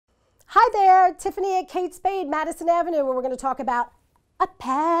Hi there, Tiffany at Kate Spade, Madison Avenue, where we're going to talk about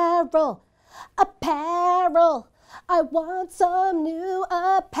apparel. Apparel. I want some new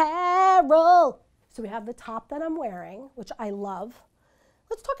apparel. So we have the top that I'm wearing, which I love.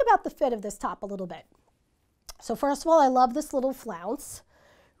 Let's talk about the fit of this top a little bit. So first of all, I love this little flounce.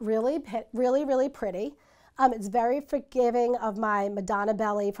 Really pretty. It's very forgiving of my Madonna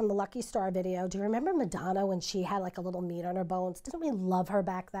belly from the Lucky Star video. Do you remember Madonna when she had like a little meat on her bones? Didn't we love her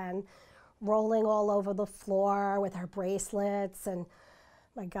back then? Rolling all over the floor with her bracelets, and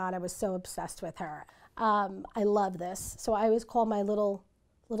my God, I was so obsessed with her. I love this. So I always call my little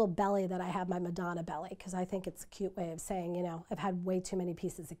belly that I have my Madonna belly, because I think it's a cute way of saying, you know, I've had way too many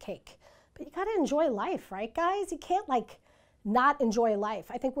pieces of cake. But you gotta enjoy life, right guys? You can't like not enjoy life.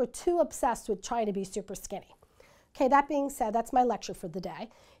 I think we're too obsessed with trying to be super skinny. Okay, that being said, that's my lecture for the day.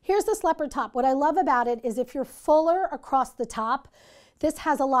 Here's this leopard top. What I love about it is if you're fuller across the top, this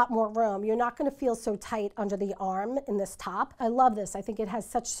has a lot more room. You're not gonna feel so tight under the arm in this top. I love this. I think it has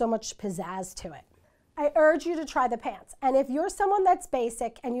so much pizzazz to it. I urge you to try the pants. And if you're someone that's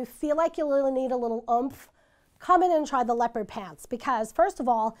basic and you feel like you really need a little oomph, come in and try the leopard pants, because first of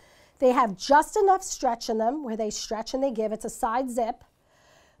all, they have just enough stretch in them where they stretch and they give. It's a side zip,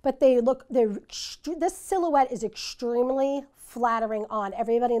 but this silhouette is extremely flattering on.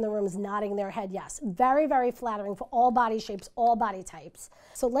 Everybody in the room is nodding their head yes. Very, very flattering for all body shapes, all body types.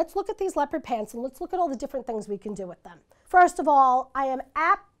 So let's look at these leopard pants and let's look at all the different things we can do with them. First of all, I am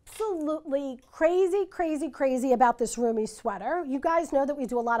absolutely crazy about this roomy sweater. You guys know that we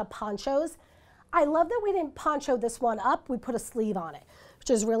do a lot of ponchos. I love that we didn't poncho this one up. We put a sleeve on it, which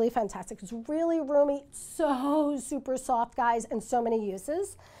is really fantastic. It's really roomy, so super soft, guys, and so many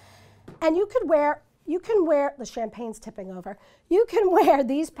uses. And you can wear, the champagne's tipping over. You can wear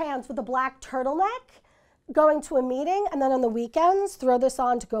these pants with a black turtleneck going to a meeting, and then on the weekends, throw this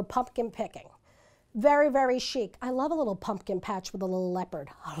on to go pumpkin picking. Very chic. I love a little pumpkin patch with a little leopard.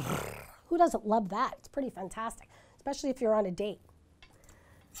 Who doesn't love that? It's pretty fantastic, especially if you're on a date.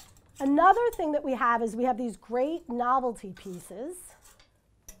 Another thing that we have is we have these great novelty pieces.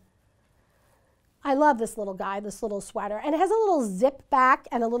 I love this little guy, this little sweater, and it has a little zip back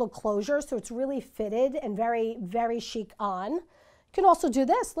and a little closure, so it's really fitted and very chic on. You can also do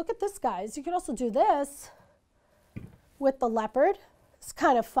this. Look at this, guys. You can also do this with the leopard. It's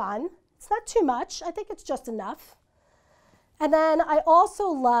kind of fun. It's not too much. I think it's just enough. And then I also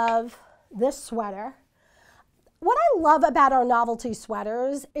love this sweater. What I love about our novelty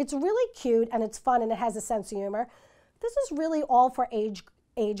sweaters, it's really cute and it's fun and it has a sense of humor. This is really all for age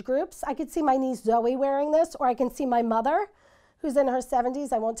groups. I could see my niece Zoe wearing this, or I can see my mother who's in her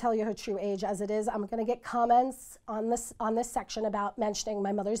 70s. I won't tell you her true age as it is. I'm going to get comments on this section about mentioning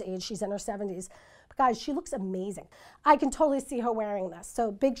my mother's age. She's in her 70s. But guys, she looks amazing. I can totally see her wearing this.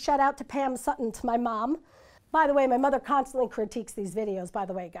 So big shout out to Pam Sutton, to my mom. By the way, my mother constantly critiques these videos, by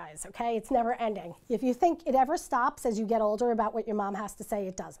the way, guys, okay? It's never ending. If you think it ever stops as you get older about what your mom has to say,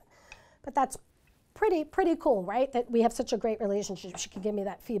 it doesn't. But that's pretty cool, right? That we have such a great relationship. She can give me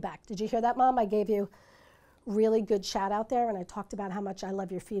that feedback. Did you hear that, Mom? I gave you really good shout out there, and I talked about how much I love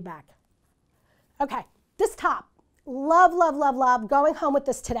your feedback. Okay, this top. Love going home with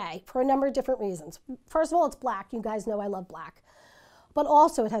this today for a number of different reasons. First of all, it's black. You guys know I love black. But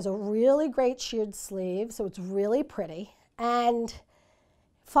also it has a really great sheared sleeve, so it's really pretty. And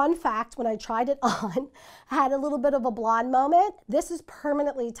fun fact, when I tried it on, I had a little bit of a blonde moment. This is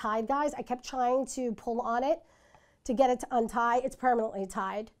permanently tied, guys. I kept trying to pull on it to get it to untie. It's permanently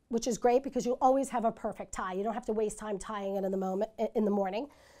tied, which is great because you always have a perfect tie. You don't have to waste time tying it in the morning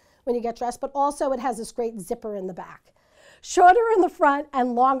when you get dressed. But also it has this great zipper in the back. Shorter in the front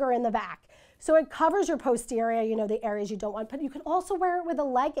and longer in the back. So it covers your posterior, you know, the areas you don't want, but you can also wear it with a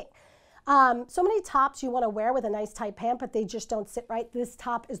legging. So many tops you want to wear with a nice tight pant, but they just don't sit right. This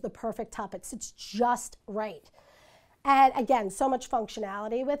top is the perfect top. It sits just right. And again, so much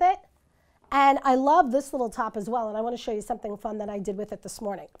functionality with it. And I love this little top as well, and I want to show you something fun that I did with it this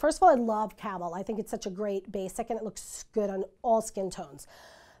morning. First of all, I love camel. I think it's such a great basic, and it looks good on all skin tones.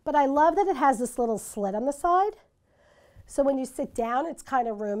 But I love that it has this little slit on the side. So when you sit down, it's kind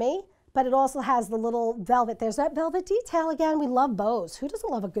of roomy. But it also has the little velvet. There's that velvet detail again. We love bows. Who doesn't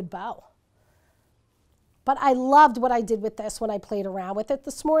love a good bow? But I loved what I did with this when I played around with it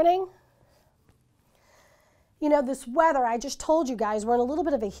this morning. You know, this weather, I just told you guys, we're in a little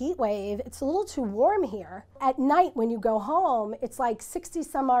bit of a heat wave. It's a little too warm here. At night when you go home, it's like 60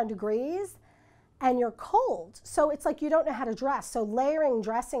 some odd degrees and you're cold. So it's like you don't know how to dress. So layering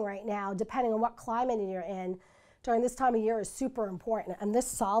dressing right now, depending on what climate you're in, during this time of year is super important, and this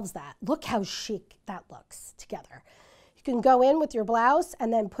solves that. Look how chic that looks together. You can go in with your blouse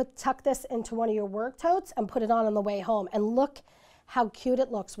and then tuck this into one of your work totes and put it on the way home. And look how cute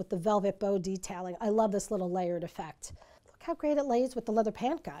it looks with the velvet bow detailing. I love this little layered effect. Look how great it lays with the leather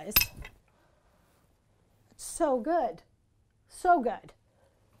pant, guys. It's so good. So good.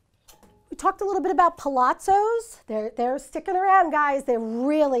 We talked a little bit about palazzos. They're sticking around, guys. They're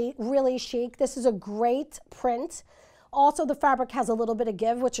really, really chic. This is a great print. Also, the fabric has a little bit of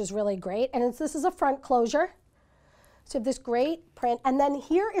give, which is really great. And this is a front closure. So you have this great print. And then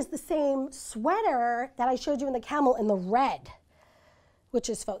here is the same sweater that I showed you in the camel in the red, which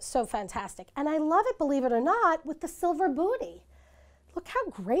is so fantastic. And I love it, believe it or not, with the silver booty. Look how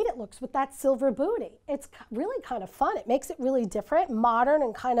great it looks with that silver booty. It's really kind of fun. It makes it really different, modern,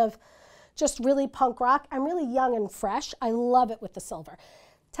 and kind of just really punk rock. I'm really young and fresh. I love it with the silver.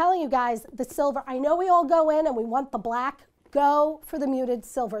 Telling you guys, the silver, I know we all go in and we want the black. Go for the muted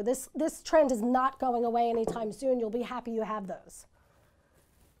silver. This trend is not going away anytime soon. You'll be happy you have those.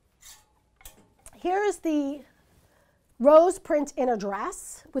 Here is the rose print in a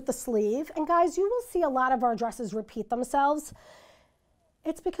dress with the sleeve. And guys, you will see a lot of our dresses repeat themselves.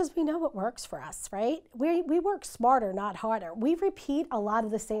 It's because we know what works for us, right? We work smarter, not harder. We repeat a lot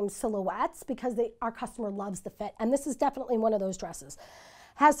of the same silhouettes because our customer loves the fit. And this is definitely one of those dresses.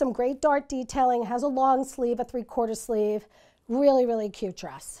 Has some great dart detailing, has a long sleeve, a 3/4 sleeve. Really, really cute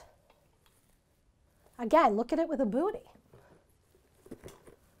dress. Again, look at it with a booty.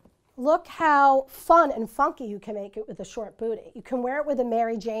 Look how fun and funky you can make it with a short booty. You can wear it with a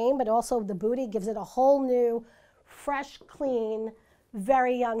Mary Jane, but also the booty gives it a whole new, fresh, clean,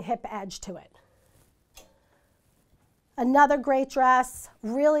 very young hip edge to it. Another great dress,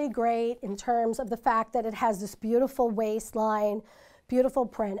 really great in terms of the fact that it has this beautiful waistline, beautiful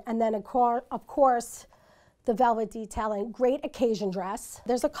print, and then of course the velvet detailing. Great occasion dress.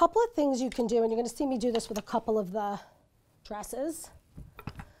 There's a couple of things you can do, and you're going to see me do this with a couple of the dresses.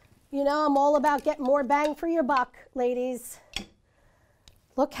 You know, I'm all about getting more bang for your buck, ladies.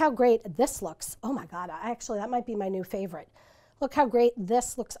 Look how great this looks. Oh my God, actually that might be my new favorite. Look how great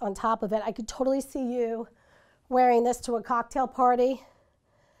this looks on top of it. I could totally see you wearing this to a cocktail party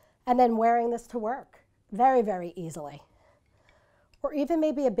and then wearing this to work very, very easily. Or even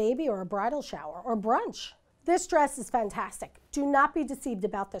maybe a baby or a bridal shower or brunch. This dress is fantastic. Do not be deceived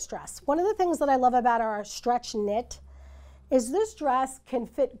about this dress. One of the things that I love about our stretch knit is this dress can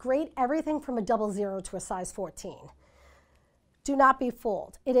fit great everything from a 00 to a size 14. Do not be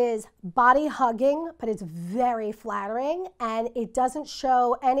fooled. It is body hugging, but it's very flattering, and it doesn't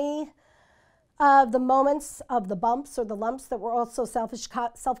show any of the moments of the bumps or the lumps that we're also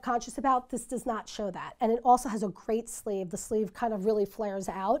self-conscious about. This does not show that. And it also has a great sleeve. The sleeve kind of really flares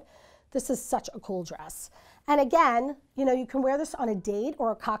out. This is such a cool dress. And again, you know, you can wear this on a date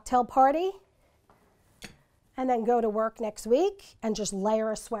or a cocktail party and then go to work next week and just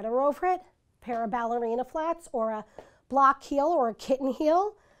layer a sweater over it, pair of ballerina flats or a block heel or a kitten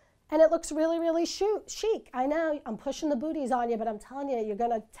heel, and it looks really, really chic. I know I'm pushing the booties on you, but I'm telling you, you're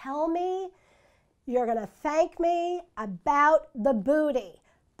going to tell me, you're going to thank me about the booty.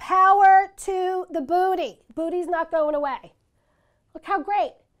 Power to the booty. Booty's not going away. Look how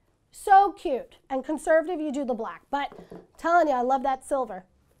great. So cute. And conservative, you do the black, but I'm telling you, I love that silver.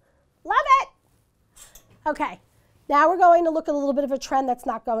 Love it. Okay, now we're going to look at a little bit of a trend that's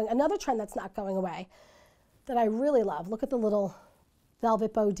not going, another trend that's not going away that I really love. Look at the little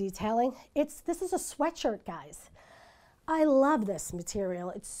velvet bow detailing. This is a sweatshirt, guys. I love this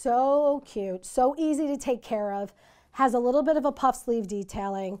material. It's so cute, so easy to take care of. Has a little bit of a puff sleeve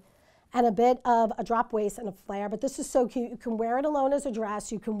detailing and a bit of a drop waist and a flare, but this is so cute. You can wear it alone as a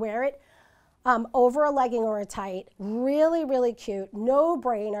dress. You can wear it over a legging or a tight. Really, really cute. No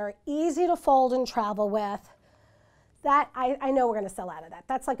brainer. Easy to fold and travel with. That, I know we're going to sell out of that.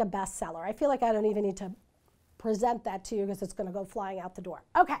 That's like a bestseller. I feel like I don't even need to present that to you because it's going to go flying out the door.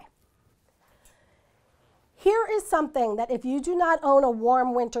 Okay. Here is something that if you do not own a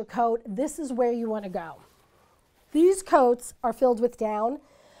warm winter coat, this is where you want to go. These coats are filled with down,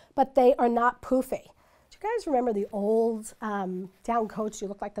 but they are not poofy. Do you guys remember the old down coats? You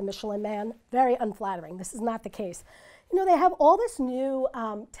look like the Michelin Man. Very unflattering. This is not the case. You know, they have all this new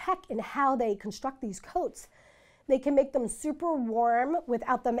tech in how they construct these coats. They can make them super warm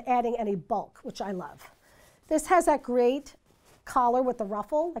without them adding any bulk, which I love. This has that great collar with the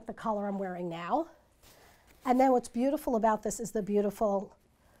ruffle, like the collar I'm wearing now. And then what's beautiful about this is the beautiful,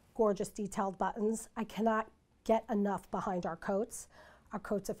 gorgeous detailed buttons. I cannot get enough behind our coats. Our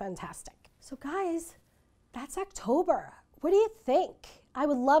coats are fantastic. So guys, that's October. What do you think? I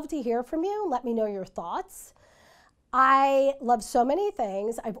would love to hear from you. Let me know your thoughts. I love so many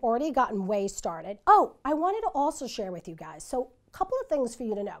things. I've already gotten way started. Oh, I wanted to also share with you guys. So a couple of things for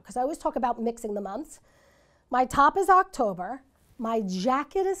you to know, because I always talk about mixing the months. My top is October, my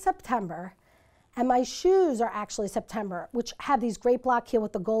jacket is September, and my shoes are actually September, which have these great block heel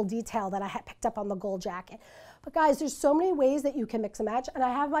with the gold detail that I had picked up on the gold jacket. But guys, there's so many ways that you can mix and match, and I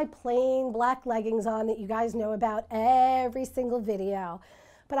have my plain black leggings on that you guys know about every single video.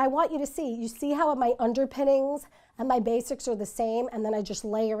 But I want you to see, you see how my underpinnings and my basics are the same, and then I just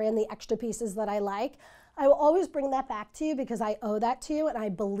layer in the extra pieces that I like. I will always bring that back to you because I owe that to you, and I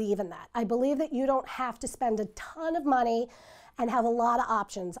believe in that. I believe that you don't have to spend a ton of money and have a lot of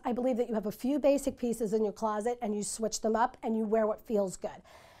options. I believe that you have a few basic pieces in your closet and you switch them up and you wear what feels good.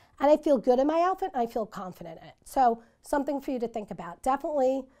 And I feel good in my outfit and I feel confident in it. So something for you to think about.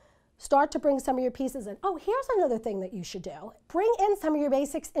 Definitely start to bring some of your pieces in. Oh, here's another thing that you should do. Bring in some of your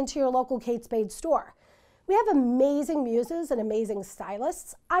basics into your local Kate Spade store. We have amazing muses and amazing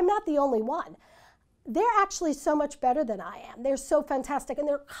stylists. I'm not the only one. They're actually so much better than I am. They're so fantastic, and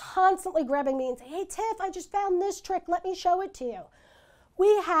they're constantly grabbing me and saying, hey, Tiff, I just found this trick. Let me show it to you. We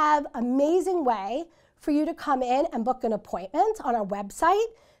have an amazing way for you to come in and book an appointment on our website.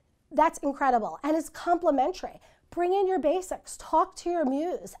 That's incredible, and it's complimentary. Bring in your basics, talk to your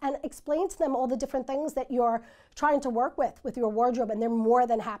muse, and explain to them all the different things that you're trying to work with your wardrobe, and they're more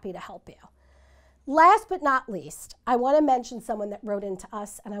than happy to help you. Last but not least, I want to mention someone that wrote into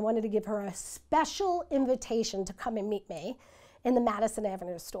us, and I wanted to give her a special invitation to come and meet me in the Madison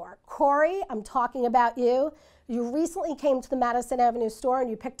Avenue store. Corey, I'm talking about you. You recently came to the Madison Avenue store and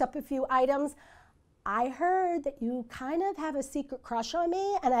you picked up a few items. I heard that you kind of have a secret crush on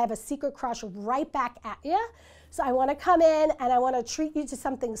me, and I have a secret crush right back at you. So I want to come in and I want to treat you to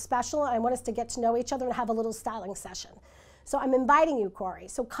something special, and I want us to get to know each other and have a little styling session. So I'm inviting you, Corey.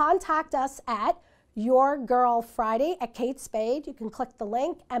 So contact us at Your Girl Friday at Kate Spade. You can click the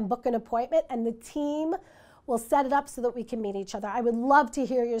link and book an appointment, and the team will set it up so that we can meet each other. I would love to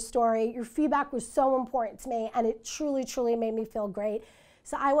hear your story. Your feedback was so important to me, and it truly, truly made me feel great.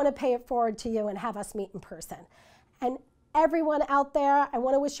 So I want to pay it forward to you and have us meet in person. And everyone out there, I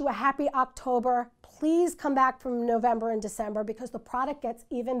want to wish you a happy October. Please come back from November and December because the product gets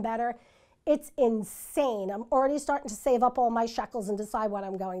even better. It's insane. I'm already starting to save up all my shekels and decide what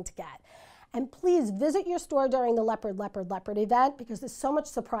I'm going to get. And please visit your store during the Leopard event because there's so much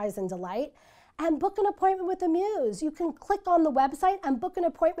surprise and delight. And book an appointment with the Muse. You can click on the website and book an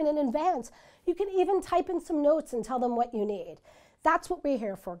appointment in advance. You can even type in some notes and tell them what you need. That's what we're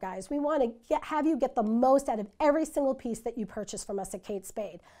here for, guys. We want to have you get the most out of every single piece that you purchase from us at Kate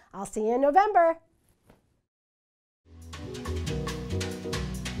Spade. I'll see you in November.